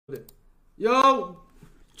Yo,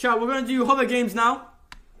 chat. We're gonna do hover games now.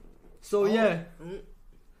 So yeah.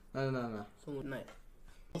 No. So night.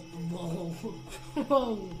 Whoa.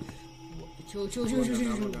 Chill.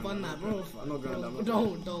 Fun that, bro. I'm not going.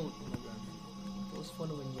 Don't. What's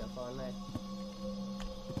following you? Far night.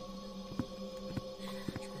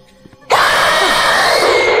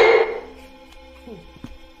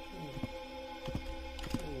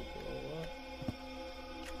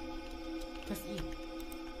 Press E.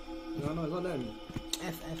 No, it's not letting me.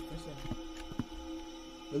 F, press F.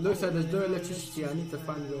 It looks like there's no electricity. I need to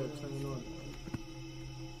find where it's turning on.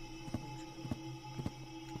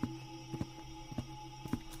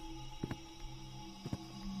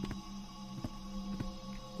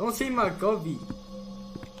 Don't say my govy.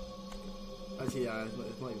 Actually, yeah,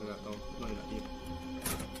 it's not even that. No, it's not even that deep.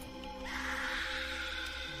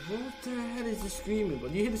 What the hell is this screaming? Bro?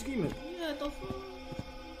 Do you hear the screaming? Yeah, the fuck.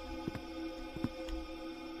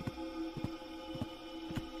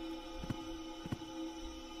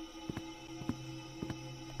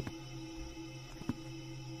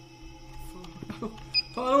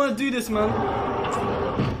 Oh, I don't want to do this, man.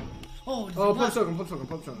 Oh, pop shotgun. What the fuck?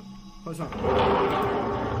 Oh,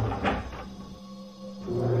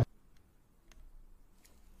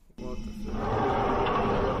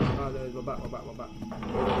 there, we're back.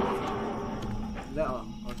 Letter.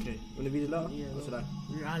 Okay. Want to read the letter? Yeah. What's that?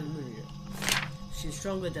 She's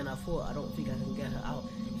stronger than I thought. I don't think I can get her out.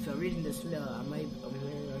 If you're reading this letter, I may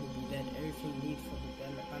already be dead. Everything you need for the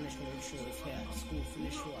banishment ritual is here at school.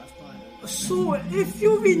 Finish what I started. So, if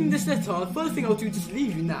you're reading this letter, the first thing I'll do is just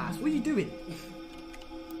leave you, Nas. What are you doing?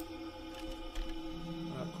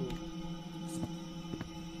 Alright, cool.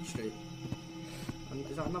 Straight.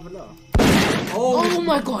 Is that another letter? Oh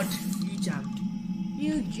my god!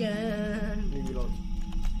 You jammed. Let me reload.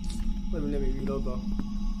 Let me reload, bro.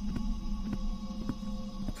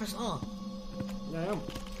 Press R. Yeah, I am.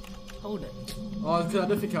 Hold it. Oh, because I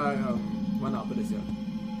don't think I went out for this yet.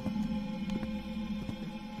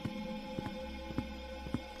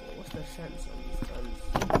 What's the sense on these guns?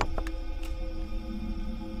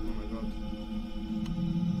 Oh my god.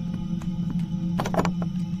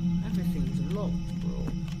 Everything's locked, bro.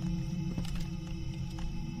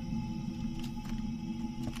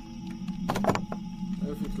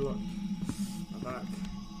 Everything's locked. I'm back.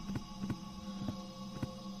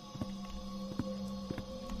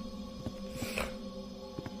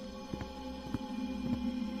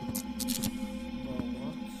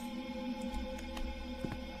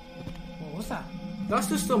 What's that? That's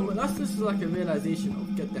just like a realization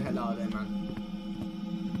of get the hell out of there, man.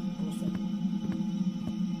 What's that?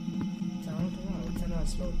 Turn around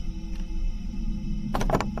slowly.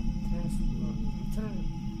 Turn around.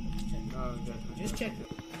 No, okay. Just check it.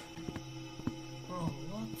 Bro,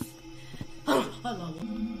 what? Hello.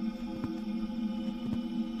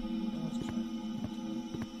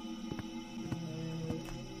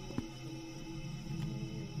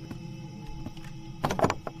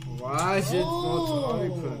 Why is it not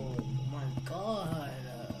open? Oh my god.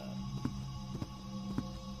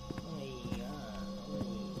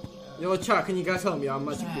 Yo, chat, can you guys help me? I'm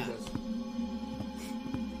much good at this.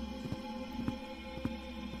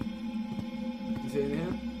 Is it in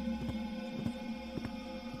here?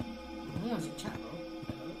 No one's in chat, bro.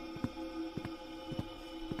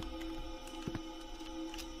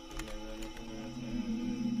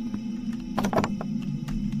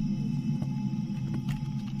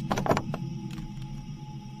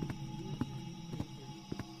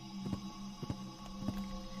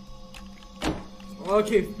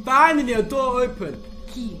 Okay, finally a door open.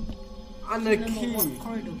 Key. And a key.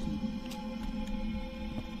 Corridor key.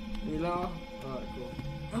 Mila? Alright, cool.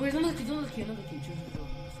 Oh wait, another key. Choose the door.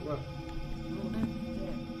 What? No, there.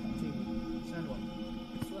 Third one.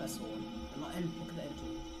 I swear I saw one. I'm not end. Look at the end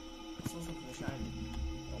key. I saw something shiny.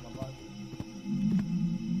 Oh my god.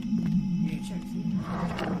 Yeah, check. See?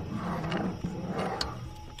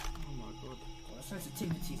 Oh my god. Oh, the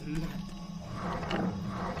sensitivity is mad.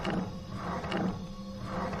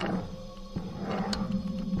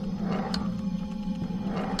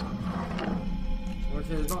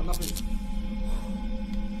 Okay, there's nothing.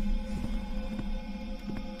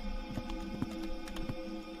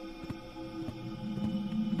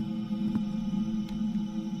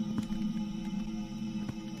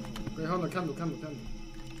 Okay, hold on, candle.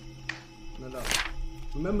 No.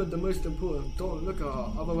 Remember the most important, don't look at her,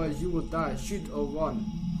 otherwise you will die. Shoot or run.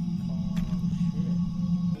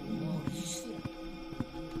 Oh shit.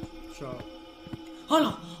 Shut up. Hold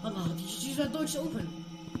on. Did you see that door just open?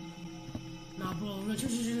 Nah, bro.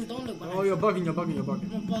 Don't look behind. Oh, you're bugging. I'm not bugging, bro. I'm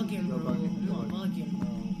not bugging, bro.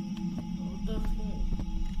 What the fuck?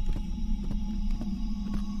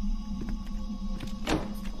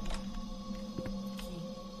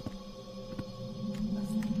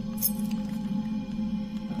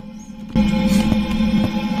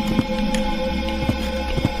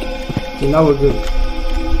 Okay, now we're good.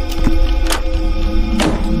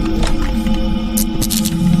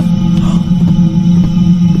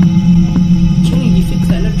 Kenny, you fix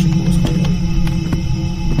the electrical stuff.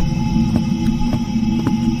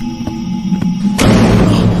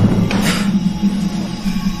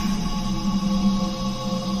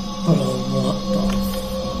 Bro, what the?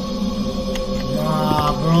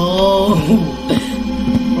 Nah, bro.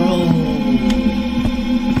 Bro.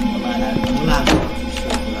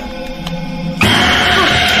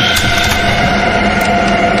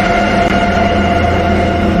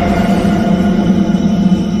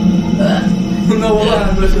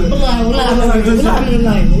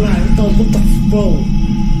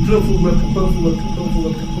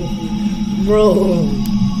 Bro.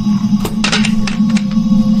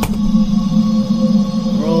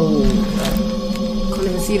 Bro. Can't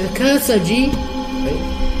even see the cursor, G.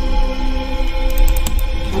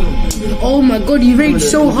 Oh my god, you raged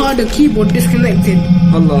so hard the keyboard disconnected.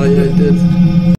 Allah, yeah, it did.